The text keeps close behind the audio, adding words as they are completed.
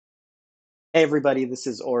Hey everybody, this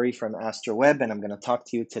is Ori from AstroWeb, and I'm going to talk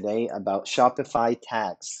to you today about Shopify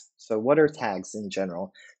tags. So, what are tags in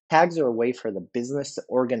general? Tags are a way for the business to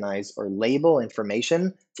organize or label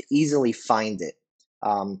information to easily find it.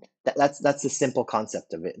 That's the simple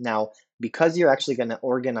concept of it. Now, because you're actually going to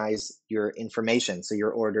organize your information, so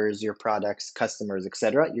your orders, your products, customers,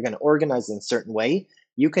 etc., you're going to organize in a certain way.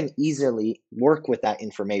 You can easily work with that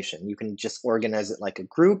information. You can just organize it like a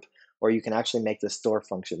group, or you can actually make the store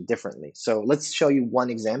function differently. So let's show you one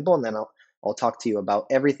example, and then I'll talk to you about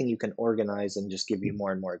everything you can organize and just give you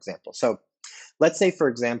more and more examples. So let's say, for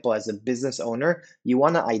example, as a business owner, you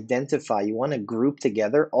want to identify, you want to group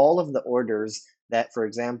together all of the orders that, for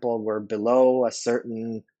example, were below a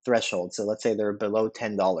certain threshold. So let's say they're below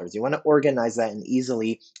 $10. You want to organize that and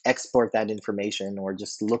easily export that information or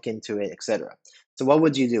just look into it, etc. So what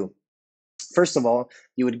would you do? First of all,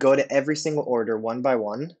 you would go to every single order one by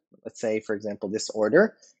one. Let's say, for example, this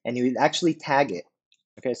order, and you would actually tag it.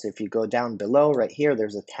 Okay, so if you go down below right here,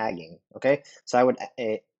 there's a tagging. Okay, so I would,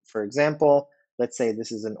 for example, let's say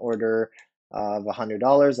this is an order of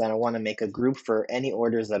 $100, and I want to make a group for any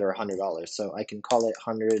orders that are $100. So I can call it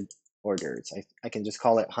 100 orders. I can just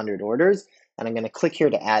call it 100 orders, and I'm going to click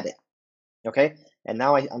here to add it. Okay, and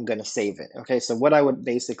now I'm going to save it. Okay, so what I would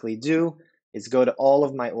basically do is go to all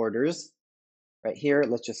of my orders right here.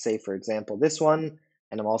 Let's just say, for example, this one,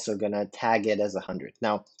 and I'm also going to tag it as 100.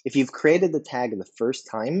 Now, if you've created the tag the first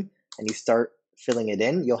time and you start filling it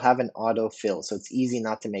in, you'll have an auto fill. So it's easy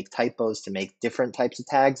not to make typos, to make different types of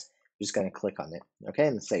tags. You're just going to click on it, okay,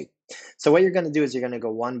 and save. So what you're going to do is you're going to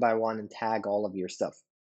go one by one and tag all of your stuff.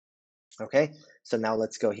 Okay, so now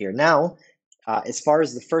let's go here. Now, as far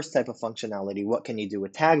as the first type of functionality, what can you do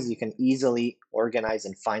with tags? You can easily organize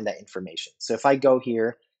and find that information. So if I go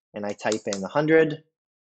here and I type in 100,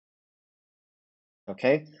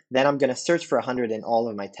 okay, then I'm going to search for 100 in all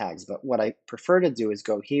of my tags. But what I prefer to do is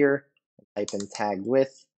go here, type in tagged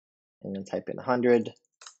with, and then type in 100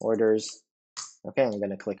 orders. Okay, I'm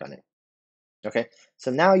going to click on it. Okay,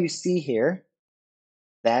 so now you see here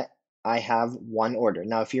that I have one order.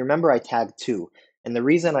 Now, if you remember, I tagged two. And the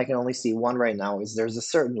reason I can only see one right now is there's a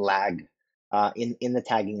certain lag in the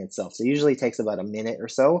tagging itself. So usually it takes about a minute or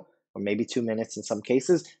so, or maybe 2 minutes in some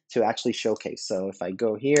cases, to actually showcase. So if I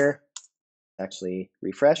go here, actually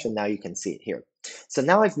refresh, and now you can see it here. So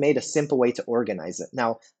now I've made a simple way to organize it.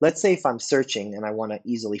 Now, let's say if I'm searching and I want to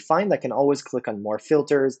easily find, I can always click on more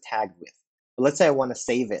filters, tagged with. But let's say I want to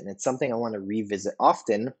save it and it's something I want to revisit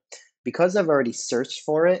often. Because I've already searched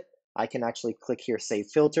for it, I can actually click here, save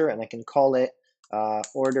filter, and I can call it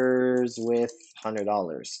orders with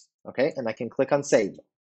 $100. Okay, and I can click on save.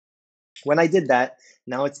 When I did that,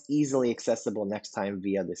 now it's easily accessible next time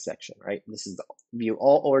via this section, right? This is the view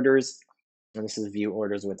all orders, and this is view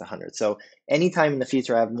orders with 100. So anytime in the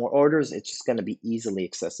future I have more orders, it's just going to be easily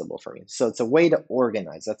accessible for me. So it's a way to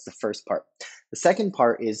organize. That's the first part. The second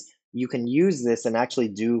part is you can use this and actually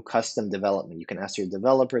do custom development. You can ask your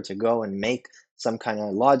developer to go and make some kind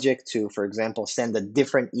of logic to, for example, send a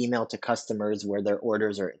different email to customers where their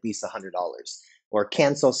orders are at least $100, or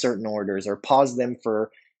cancel certain orders, or pause them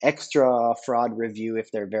for extra fraud review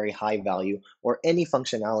if they're very high value, or any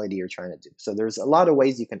functionality you're trying to do. So there's a lot of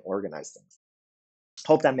ways you can organize things.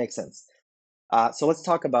 Hope that makes sense. So let's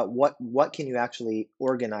talk about what can you actually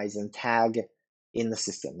organize and tag in the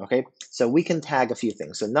system. Okay, so we can tag a few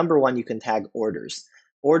things. So number one, you can tag orders.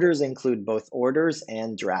 Orders include both orders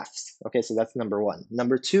and drafts. Okay, so that's number one.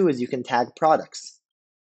 Number two is you can tag products.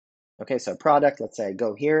 Okay, so product, let's say I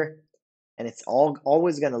go here, and it's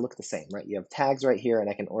always going to look the same, right? You have tags right here, and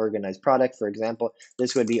I can organize product. For example,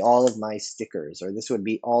 this would be all of my stickers, or this would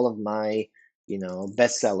be all of my,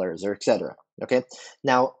 bestsellers, or etc. Okay.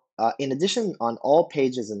 Now, in addition, on all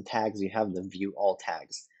pages and tags, you have the view all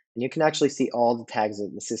tags, and you can actually see all the tags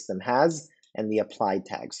that the system has and the applied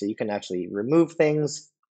tags. So you can actually remove things,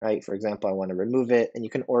 right? For example, I want to remove it, and you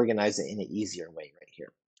can organize it in an easier way right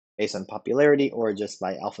here, based on popularity or just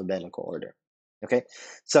by alphabetical order. Okay,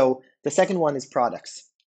 so the second one is products.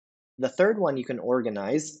 The third one you can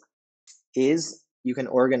organize is you can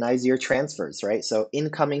organize your transfers, right? So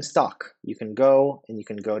incoming stock, you can go and you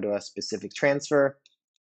can go to a specific transfer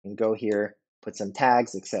and go here, put some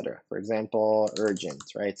tags, etc. For example, urgent,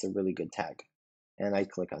 right? It's a really good tag. And I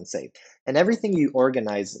click on save. And everything you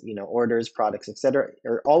organize, orders, products, etc.,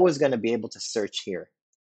 are always going to be able to search here,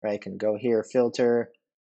 right? I can go here, filter,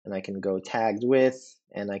 and I can go tagged with,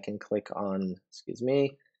 and I can click on, excuse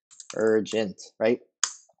me, urgent, right?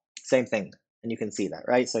 Same thing, and you can see that,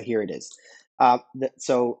 right? So here it is.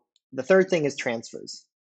 So the third thing is transfers.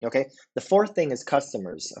 Okay, the fourth thing is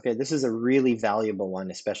customers. Okay, this is a really valuable one,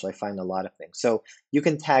 especially I find a lot of things. So you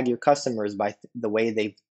can tag your customers by the way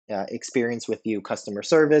they've experienced with you customer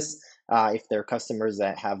service. If they're customers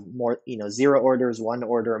that have more, 0 orders, 1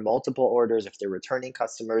 order, multiple orders, if they're returning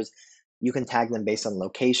customers, you can tag them based on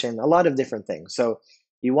location, a lot of different things. So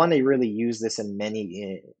you want to really use this in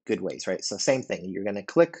many good ways, right? So same thing, you're going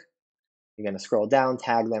to scroll down,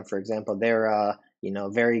 tag them. For example, they're a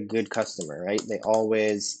very good customer, right? They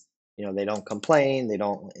always, they don't complain, they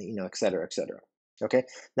don't, et cetera, et cetera. Okay.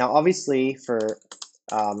 Now, obviously,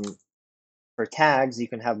 um, for tags, you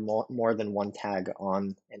can have more than one tag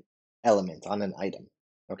on an element, on an item.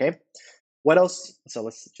 Okay. What else? So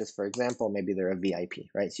let's just, for example, maybe they're a VIP,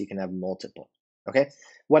 right? So you can have multiple. Okay.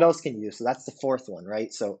 What else can you do? So that's the fourth one,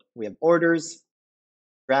 right? So we have orders,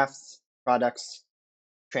 drafts, products,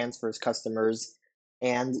 transfers, customers,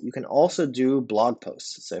 and you can also do blog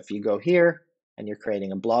posts. So if you go here and you're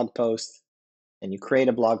creating a blog post and you create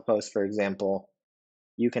a blog post, for example,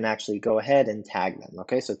 you can actually go ahead and tag them.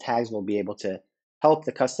 Okay, so tags will be able to help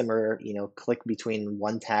the customer, click between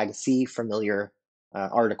one tag, see familiar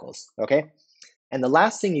articles. Okay, and the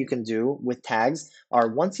last thing you can do with tags are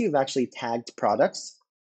once you've actually tagged products.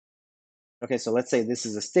 Okay, so let's say this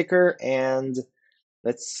is a sticker, and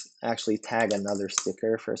let's actually tag another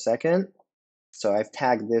sticker for a second. So I've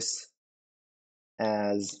tagged this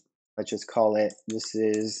as, let's just call it, this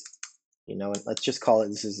is, let's just call it,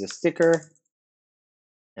 this is a sticker.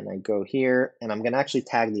 And I go here and I'm going to actually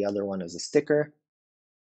tag the other one as a sticker.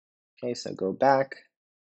 Okay, so go back.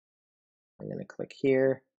 I'm going to click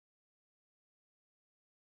here.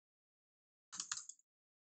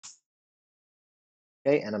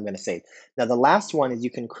 Okay, and I'm going to save. Now, the last one is you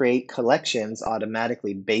can create collections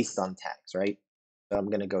automatically based on tags, right? So I'm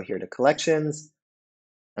going to go here to collections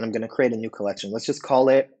and I'm going to create a new collection. Let's just call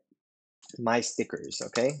it my stickers,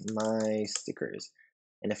 okay? My stickers.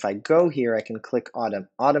 And if I go here, I can click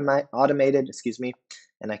automated, excuse me,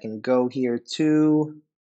 and I can go here to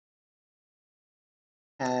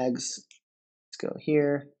tags. Let's go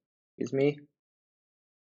here, excuse me,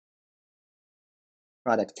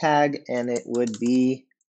 product tag, and it would be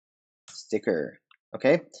sticker,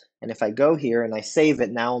 okay? And if I go here and I save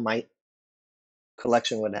it, now my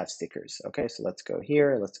collection would have stickers, okay? So let's go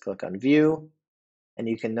here, let's click on view, and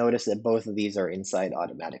you can notice that both of these are inside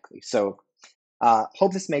automatically. So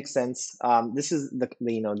hope this makes sense. This is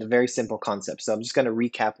the very simple concept. So I'm just going to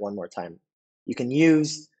recap one more time. You can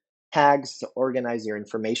use tags to organize your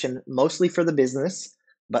information, mostly for the business,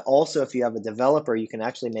 but also if you have a developer, you can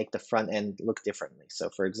actually make the front end look differently. So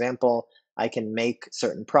for example, I can make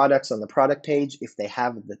certain products on the product page. If they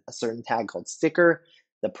have a certain tag called sticker,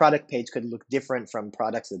 the product page could look different from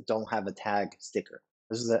products that don't have a tag sticker.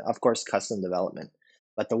 This is, of course, custom development.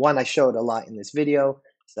 But the one I showed a lot in this video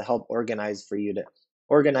is to help organize for you to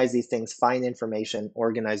organize these things, find information,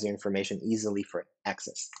 organize your information easily for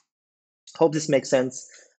access. Hope this makes sense.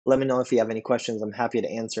 Let me know if you have any questions. I'm happy to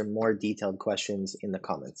answer more detailed questions in the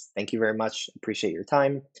comments. Thank you very much. Appreciate your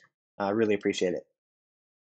time. Really appreciate it.